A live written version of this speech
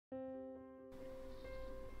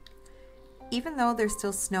Even though there's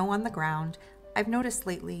still snow on the ground, I've noticed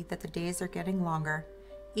lately that the days are getting longer.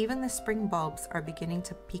 Even the spring bulbs are beginning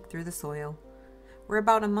to peek through the soil. We're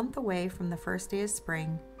about a month away from the first day of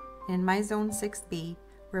spring, and in my Zone 6B,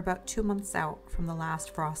 we're about 2 months out from the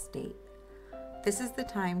last frost date. This is the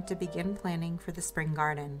time to begin planning for the spring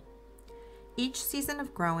garden. Each season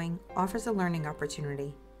of growing offers a learning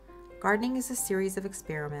opportunity. Gardening is a series of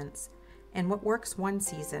experiments, and what works one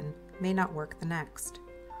season may not work the next.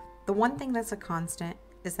 The one thing that's a constant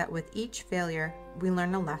is that with each failure, we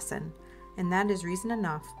learn a lesson, and that is reason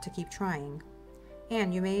enough to keep trying.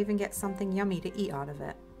 And you may even get something yummy to eat out of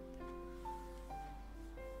it.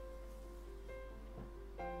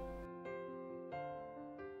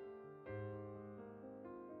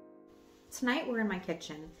 Tonight we're in my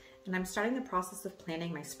kitchen, and I'm starting the process of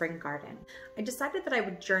planning my spring garden. I decided that I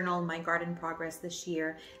would journal my garden progress this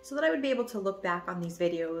year so that I would be able to look back on these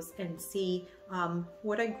videos and see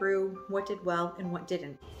what I grew, what did well, and what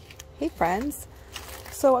didn't. Hey friends!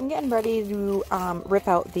 So I'm getting ready to rip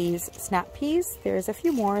out these snap peas. There's a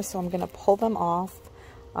few more, so I'm going to pull them off,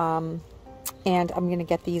 and I'm going to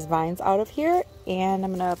get these vines out of here, and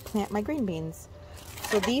I'm going to plant my green beans.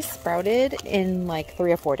 So these sprouted in like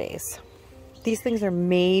 3 or 4 days. These things are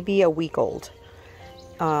maybe a week old,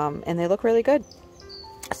 and they look really good.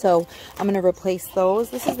 So I'm going to replace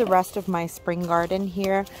those. This is the rest of my spring garden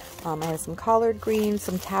here. I have some collard greens,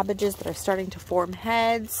 some cabbages that are starting to form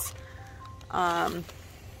heads. My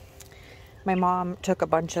mom took a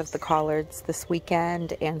bunch of the collards this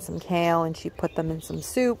weekend and some kale, and she put them in some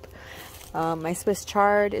soup. My Swiss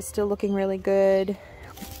chard is still looking really good.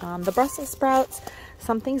 The Brussels sprouts,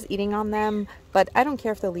 something's eating on them, but I don't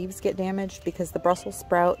care if the leaves get damaged because the Brussels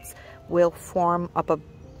sprouts will form up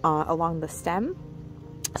along the stem.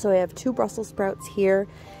 So I have 2 Brussels sprouts here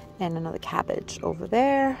and another cabbage over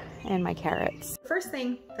there and my carrots. The first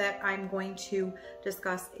thing that I'm going to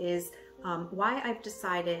discuss is why I've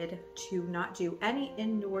decided to not do any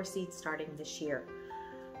indoor seed starting this year.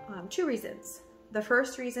 2 reasons. The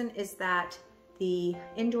first reason is that the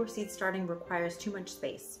indoor seed starting requires too much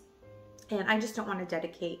space, and I just don't want to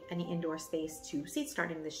dedicate any indoor space to seed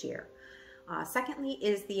starting this year. Secondly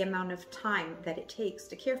is the amount of time that it takes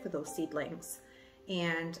to care for those seedlings,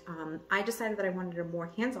 and I decided that I wanted a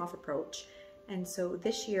more hands-off approach, and so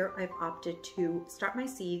this year I've opted to start my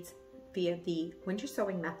seeds via the winter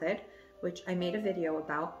sowing method, which I made a video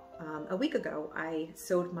about a week ago. I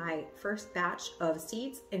sowed my first batch of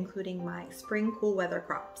seeds, including my spring cool weather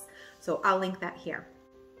crops. So I'll link that here.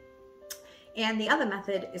 And the other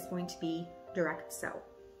method is going to be direct sow.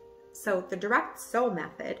 So the direct sow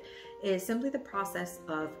method is simply the process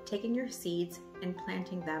of taking your seeds and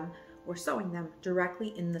planting them or sowing them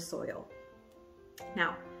directly in the soil.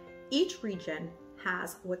 Now, each region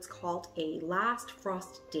has what's called a last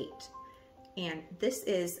frost date. And this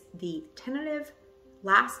is the tentative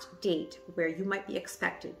last date where you might be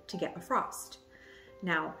expected to get a frost.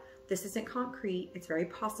 Now, this isn't concrete. It's very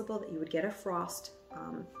possible that you would get a frost,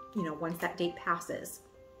 once that date passes.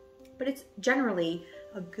 But it's generally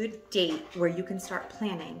a good date where you can start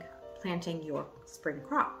planting your spring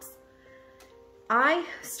crops. I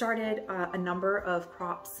started a number of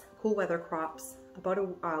crops, cool weather crops, about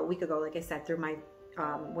a week ago, like I said, through my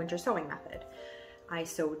winter sowing method. I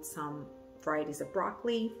sowed some varieties of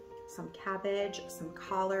broccoli, some cabbage, some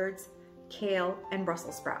collards, kale, and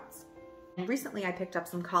Brussels sprouts. And recently I picked up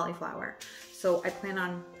some cauliflower, so I plan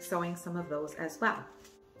on sowing some of those as well.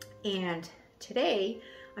 And today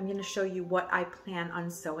I'm going to show you what I plan on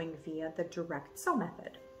sowing via the direct sow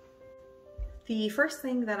method. The first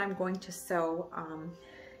thing that I'm going to sow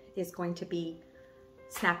is going to be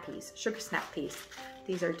snap peas, sugar snap peas.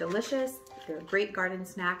 These are delicious, they're a great garden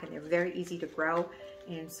snack, and they're very easy to grow,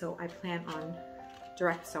 and so I plan on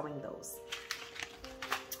direct sowing those.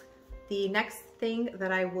 The next thing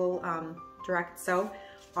that I will direct sow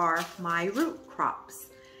are my root crops,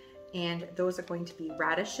 and those are going to be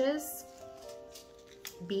radishes,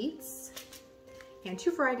 beets, and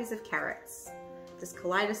 2 varieties of carrots, this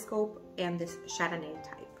kaleidoscope and this chardonnay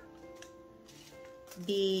type.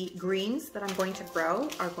 The greens that I'm going to grow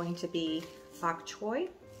are going to be bok choy,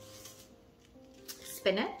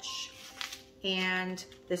 spinach, and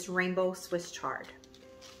this rainbow Swiss chard.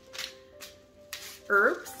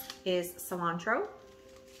 Herbs is cilantro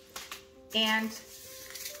and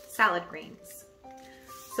salad greens.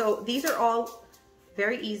 So these are all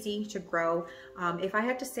very easy to grow. If I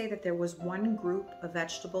had to say that there was one group of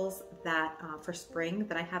vegetables that for spring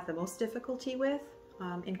that I have the most difficulty with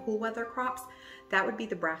in cool weather crops, that would be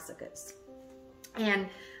the brassicas. And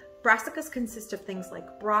brassicas consist of things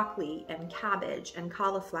like broccoli and cabbage and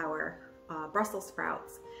cauliflower, Brussels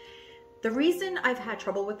sprouts. The reason I've had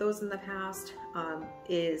trouble with those in the past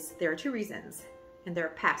is there are two reasons, and they're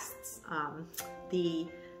pests. The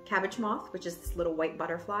cabbage moth, which is this little white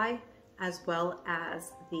butterfly, as well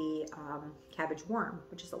as the cabbage worm,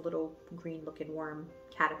 which is a little green looking worm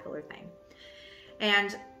caterpillar thing.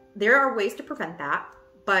 And there are ways to prevent that,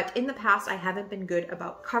 but in the past I haven't been good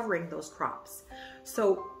about covering those crops.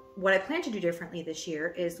 So what I plan to do differently this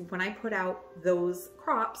year is when I put out those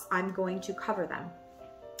crops, I'm going to cover them.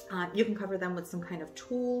 You can cover them with some kind of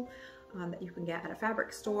tool that you can get at a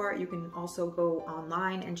fabric store. You can also go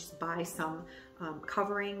online and just buy some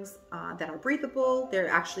coverings that are breathable. They're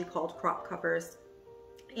actually called crop covers,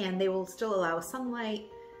 and they will still allow sunlight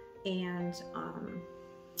and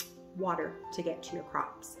water to get to your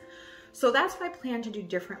crops. So that's what I plan to do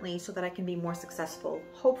differently so that I can be more successful,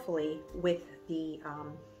 hopefully, with the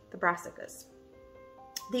brassicas.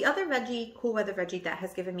 The other veggie, cool weather veggie that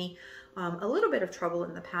has given me a little bit of trouble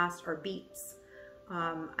in the past are beets.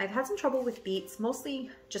 I've had some trouble with beets, mostly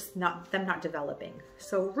just them not developing.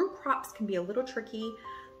 So root crops can be a little tricky.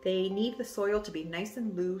 They need the soil to be nice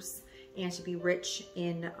and loose and to be rich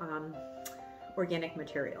in organic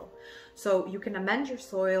material. So you can amend your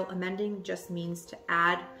soil. Amending just means to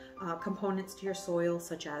add components to your soil,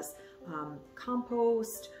 such as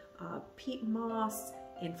compost, peat moss,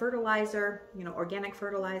 and fertilizer, organic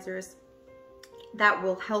fertilizers that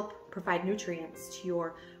will help provide nutrients to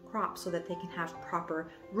your crops so that they can have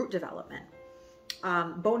proper root development.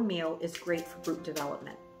 Bone meal is great for root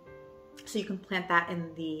development. So you can plant that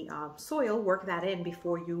in the soil, work that in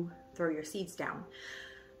before you throw your seeds down.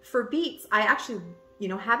 For beets, I actually,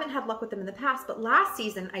 haven't had luck with them in the past, but last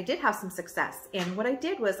season I did have some success. And what I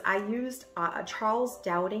did was I used Charles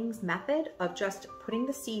Dowding's method of just putting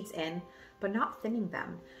the seeds in, but not thinning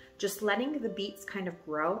them, just letting the beets kind of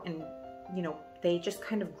grow, and they just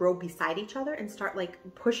kind of grow beside each other and start like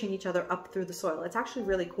pushing each other up through the soil. It's actually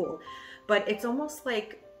really cool, but it's almost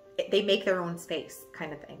like they make their own space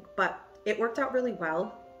kind of thing. But it worked out really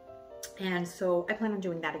well, and so I plan on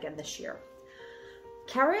doing that again this year.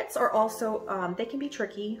 Carrots are also, they can be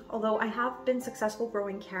tricky, although I have been successful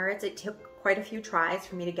growing carrots. It took quite a few tries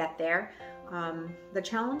for me to get there. The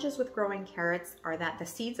challenges with growing carrots are that the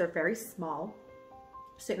seeds are very small,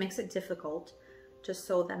 so it makes it difficult to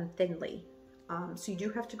sow them thinly. So you do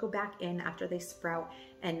have to go back in after they sprout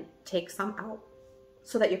and take some out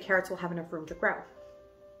so that your carrots will have enough room to grow.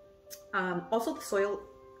 Also, the soil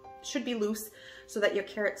should be loose so that your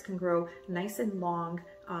carrots can grow nice and long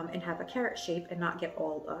and have a carrot shape and not get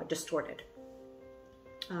all distorted.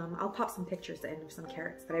 I'll pop some pictures in of some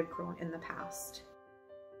carrots that I've grown in the past.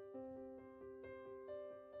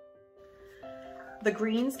 The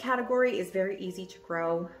greens category is very easy to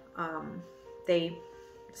grow.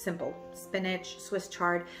 Simple. Spinach, Swiss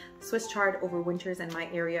chard. Swiss chard overwinters in my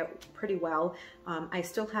area pretty well. I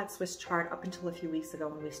still had Swiss chard up until a few weeks ago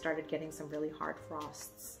when we started getting some really hard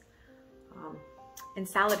frosts. And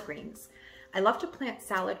salad greens. I love to plant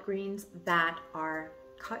salad greens that are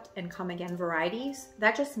cut and come again varieties.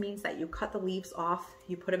 That just means that you cut the leaves off,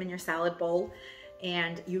 you put them in your salad bowl,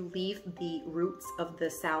 and you leave the roots of the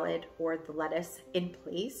salad or the lettuce in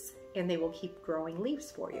place, and they will keep growing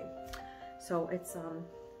leaves for you. So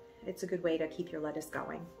it's a good way to keep your lettuce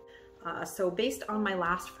going. So based on my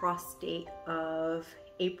last frost date of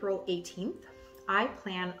April 18th, I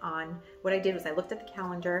plan on, what I did was I looked at the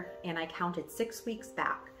calendar and I counted 6 weeks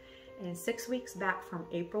back. And 6 weeks back from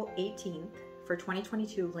April 18th for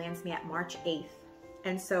 2022 lands me at March 8th.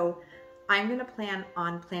 And so I'm gonna plan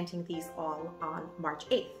on planting these all on March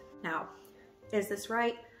 8th. Now, is this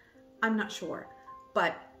right? I'm not sure,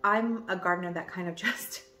 but I'm a gardener that kind of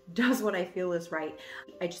just does what I feel is right.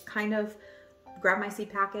 I just kind of grab my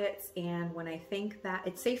seed packets, and when I think that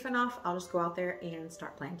it's safe enough, I'll just go out there and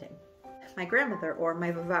start planting. My grandmother, or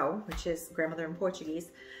my vovó, which is grandmother in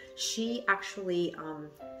Portuguese, she actually,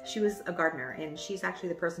 she was a gardener, and she's actually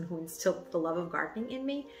the person who instilled the love of gardening in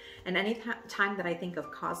me. And any time that I think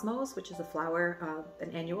of cosmos, which is a flower,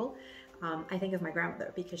 an annual, I think of my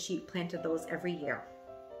grandmother because she planted those every year.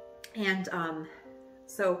 And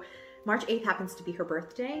so March 8th happens to be her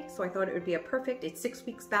birthday, so I thought it would be it's 6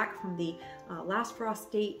 weeks back from the last frost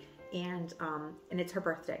date, and it's her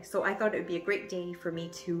birthday. So I thought it would be a great day for me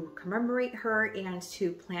to commemorate her and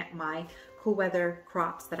to plant my cool weather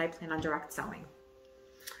crops that I plan on direct sowing.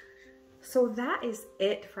 So that is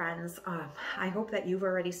it, friends. I hope that you've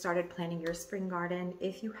already started planning your spring garden.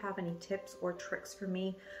 If you have any tips or tricks for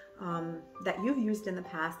me that you've used in the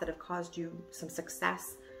past that have caused you some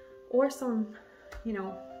success, or some,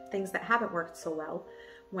 things that haven't worked so well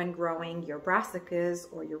when growing your brassicas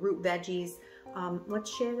or your root veggies,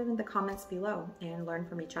 let's share them in the comments below and learn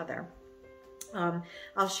from each other.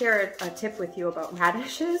 I'll share a tip with you about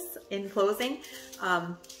radishes in closing.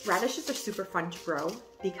 Radishes are super fun to grow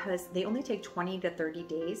because they only take 20 to 30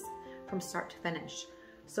 days from start to finish.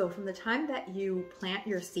 So from the time that you plant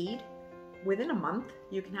your seed, within a month,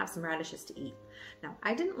 you can have some radishes to eat. Now,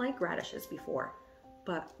 I didn't like radishes before,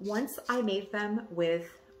 but once I made them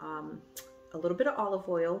with a little bit of olive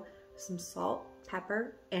oil, some salt,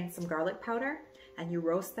 pepper, and some garlic powder, and you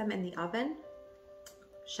roast them in the oven,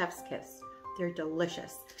 chef's kiss. They're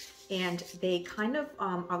delicious. And they kind of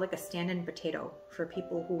are like a stand-in potato for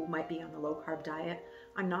people who might be on a low-carb diet.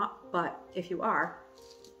 I'm not, but if you are,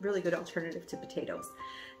 really good alternative to potatoes.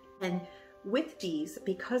 And with these,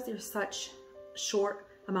 because they're such short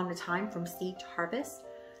amount of time from seed to harvest,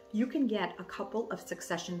 you can get a couple of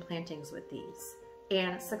succession plantings with these.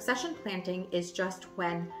 And succession planting is just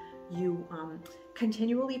when you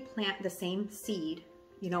continually plant the same seed,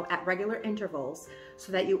 you know, at regular intervals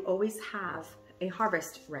so that you always have a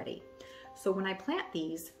harvest ready. So when I plant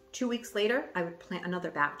these, 2 weeks later, I would plant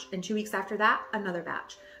another batch, and 2 weeks after that, another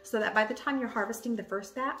batch, so that by the time you're harvesting the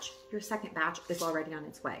first batch, your second batch is already on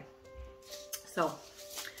its way. So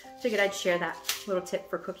figured I'd share that little tip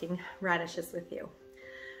for cooking radishes with you.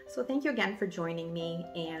 So thank you again for joining me,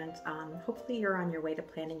 and hopefully you're on your way to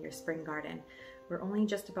planting your spring garden. We're only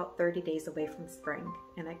just about 30 days away from spring,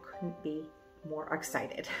 and I couldn't be more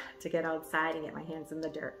excited to get outside and get my hands in the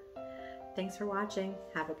dirt. Thanks for watching.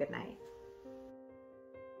 Have a good night.